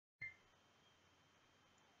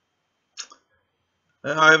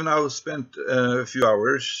I have now spent a few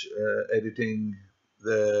hours editing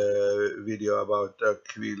the video about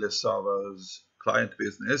Akvile Sava's client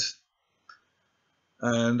business,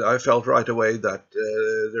 and I felt right away that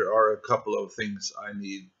there are a couple of things I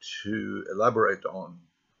need to elaborate on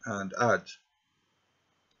and add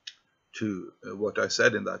to what I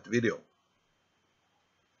said in that video.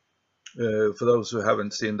 For those who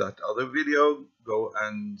haven't seen that other video, go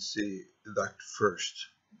and see that first.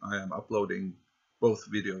 I am uploading both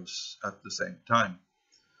videos at the same time.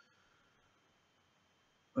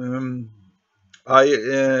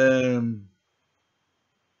 I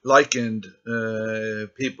likened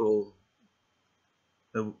people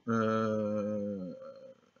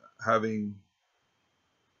having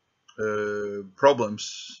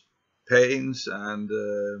problems, pains, and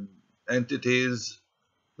entities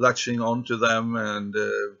latching onto them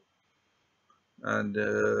and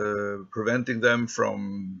preventing them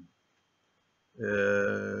from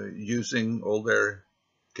using all their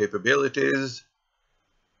capabilities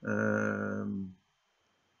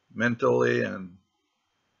mentally and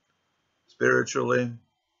spiritually,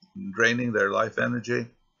 draining their life energy.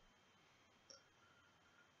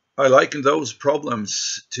 I liken those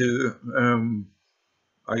problems to,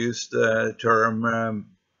 I used the term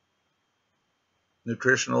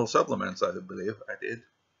nutritional supplements, I believe I did,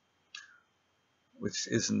 which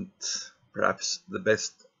isn't perhaps the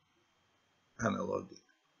best analogy.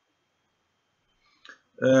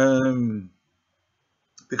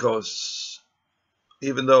 Because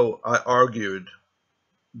even though I argued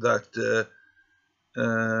that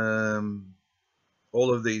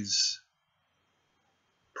all of these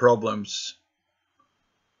problems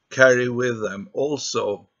carry with them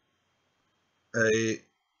also a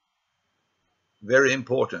very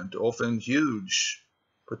important, often huge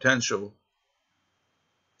potential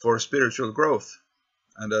for spiritual growth,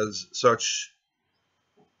 and as such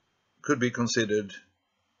could be considered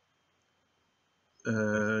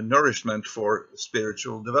nourishment for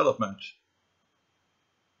spiritual development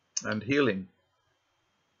and healing.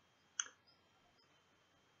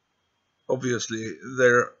 Obviously,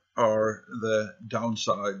 there are the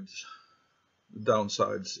downsides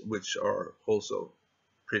which are also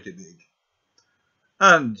pretty big.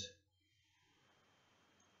 And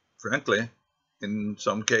frankly, in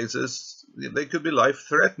some cases, they could be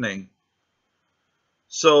life-threatening.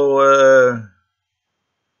 So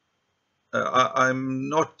I'm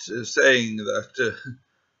not saying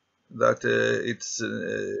that it's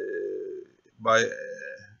by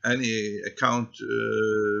any account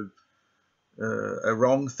a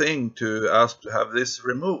wrong thing to ask to have this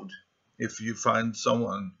removed. If you find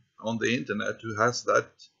someone on the internet who has that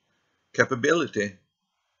capability,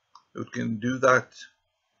 who can do that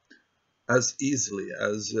as easily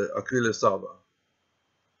as Akvile Sava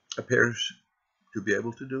appears to be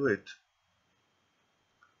able to do it.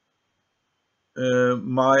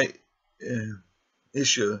 My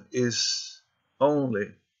issue is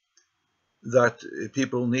only that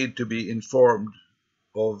people need to be informed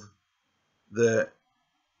of the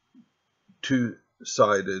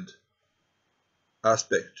two-sided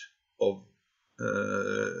aspect of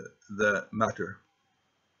the matter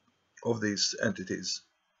of these entities.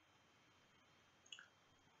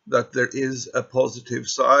 That there is a positive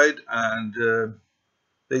side, and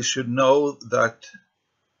they should know that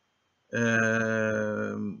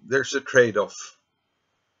there's a trade-off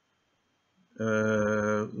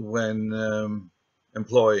when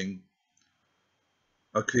employing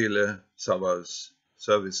Akvile Sava's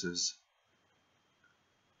services,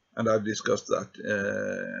 and I've discussed that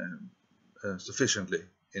sufficiently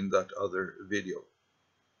in that other video.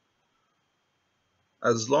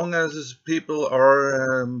 As long as people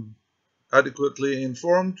are adequately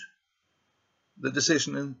informed, the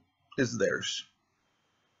decision is theirs.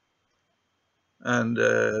 And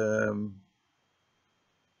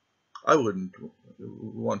I wouldn't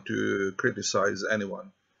want to criticize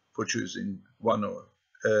anyone for choosing one or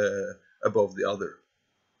above the other,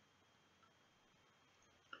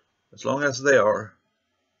 as long as they are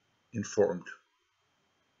informed.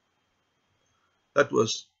 That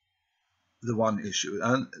was the one issue.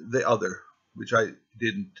 And the other, which I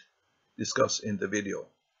didn't discuss in the video,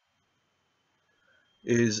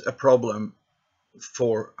 is a problem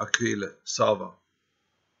for Akvile Sava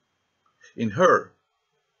in her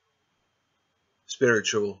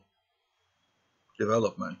spiritual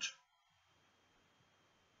development.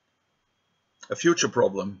 A future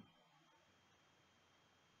problem,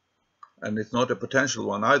 and it's not a potential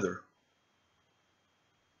one either.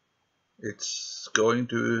 It's going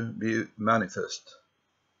to be manifest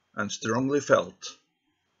and strongly felt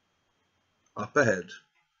up ahead.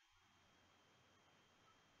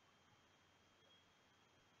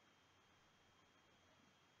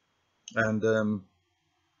 And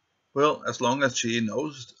well, as long as she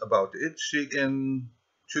knows about it, she can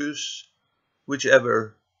choose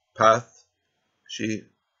whichever path she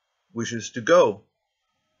wishes to go.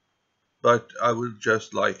 But I would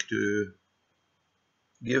just like to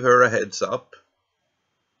give her a heads up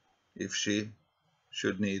if she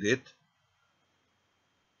should need it.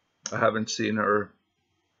 I haven't seen her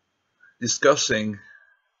discussing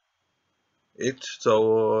it,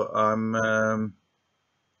 so I'm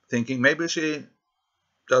thinking maybe she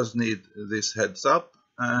does need this heads up,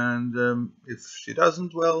 and if she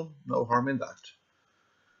doesn't, well, no harm in that.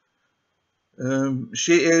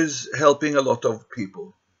 She is helping a lot of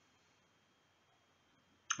people,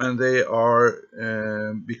 and they are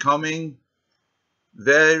becoming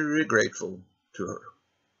very grateful to her.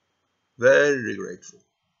 Very grateful.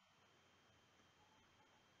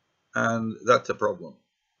 And that's a problem,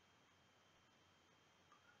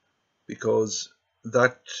 because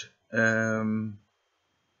that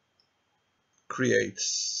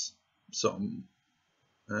creates some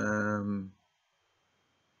um,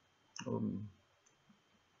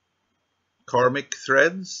 karmic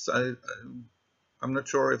threads. I'm not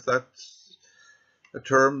sure if that's a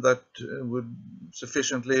term that would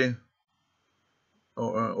sufficiently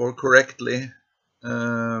or correctly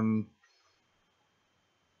um,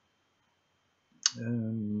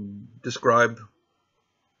 describe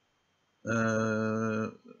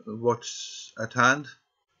what's at hand.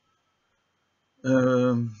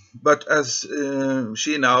 But as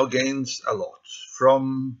she now gains a lot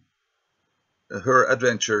from her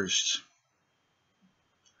adventures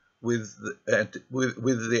with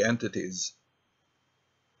the entities,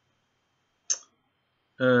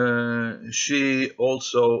 she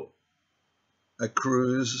also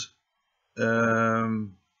accrues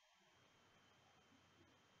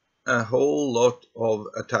a whole lot of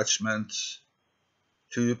attachments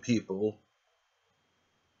to people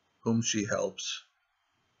whom she helps,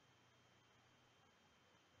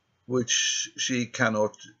 which she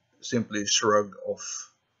cannot simply shrug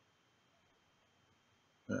off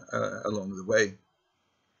along the way.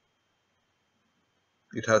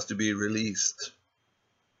 It has to be released,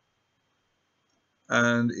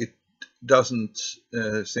 and doesn't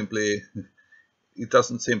simply it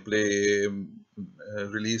doesn't simply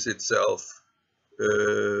release itself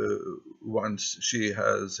once she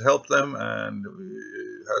has helped them and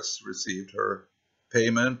has received her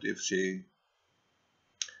payment, if she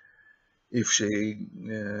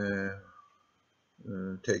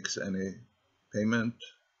takes any payment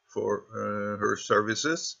for her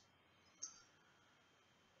services.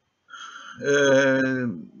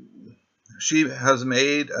 She has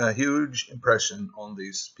made a huge impression on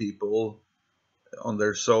these people, on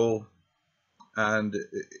their soul, and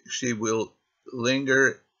she will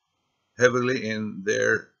linger heavily in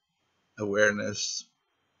their awareness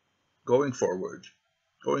going forward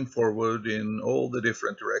in all the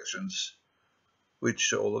different directions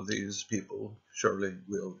which all of these people surely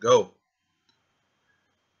will go.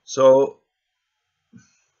 So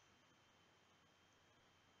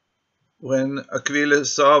when Akvile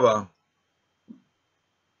Sava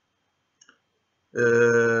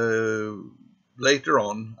later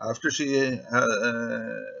on, after she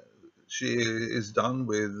is done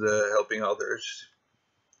with helping others,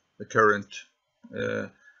 the current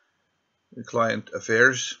client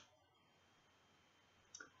affairs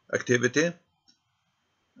activity,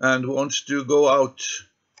 and wants to go out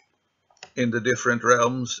in the different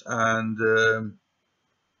realms and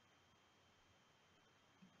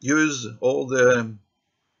use all the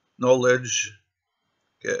knowledge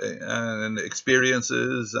and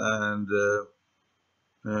experiences and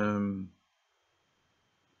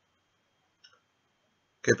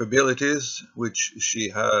capabilities which she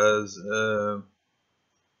has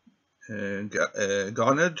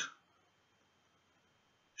garnered,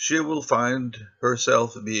 she will find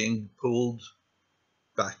herself being pulled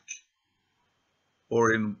back,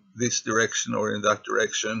 or in this direction or in that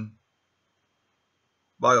direction,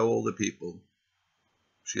 by all the people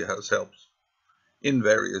she has helped, in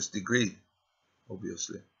various degree,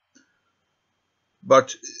 obviously.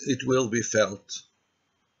 But it will be felt.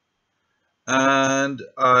 And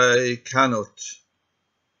I cannot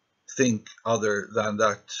think other than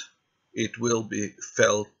that it will be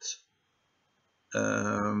felt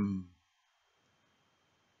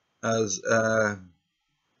as a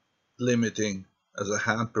limiting, as a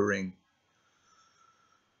hampering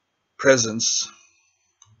presence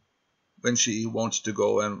when she wants to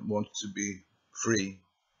go and wants to be free,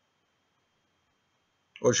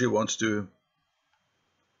 or she wants to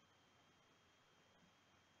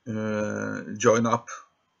join up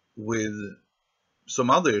with some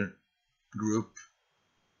other group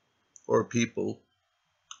or people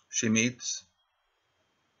she meets.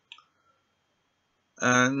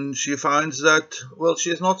 And she finds that, well,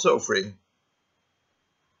 she's not so free.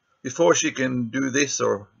 Before she can do this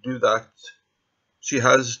or do that, she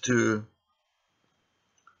has to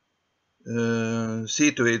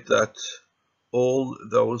see to it that all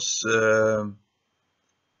those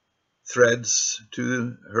threads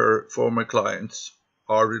to her former clients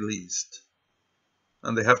are released.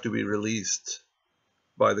 And they have to be released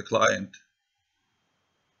by the client.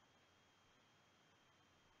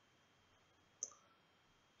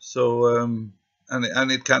 So,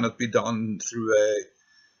 and it cannot be done through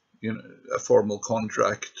a formal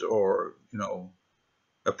contract or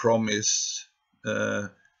a promise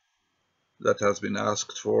that has been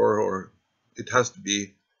asked for, or it has to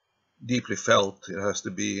be deeply felt. It has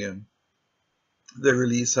to be the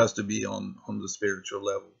release has to be on the spiritual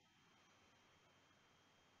level,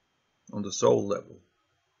 on the soul level.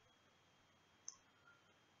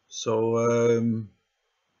 So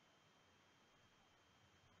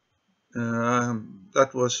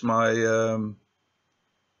that was my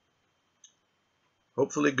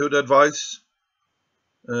hopefully good advice.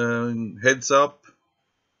 Heads up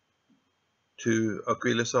to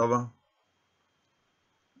Akvile Sava,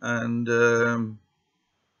 and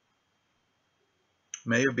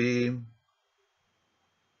may you be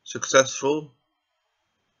successful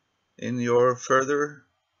in your further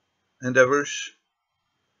endeavors,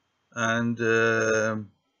 and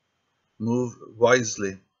move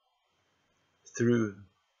wisely through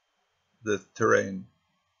the terrain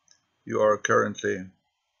you are currently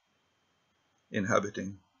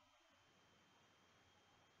inhabiting.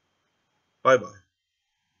 Bye bye.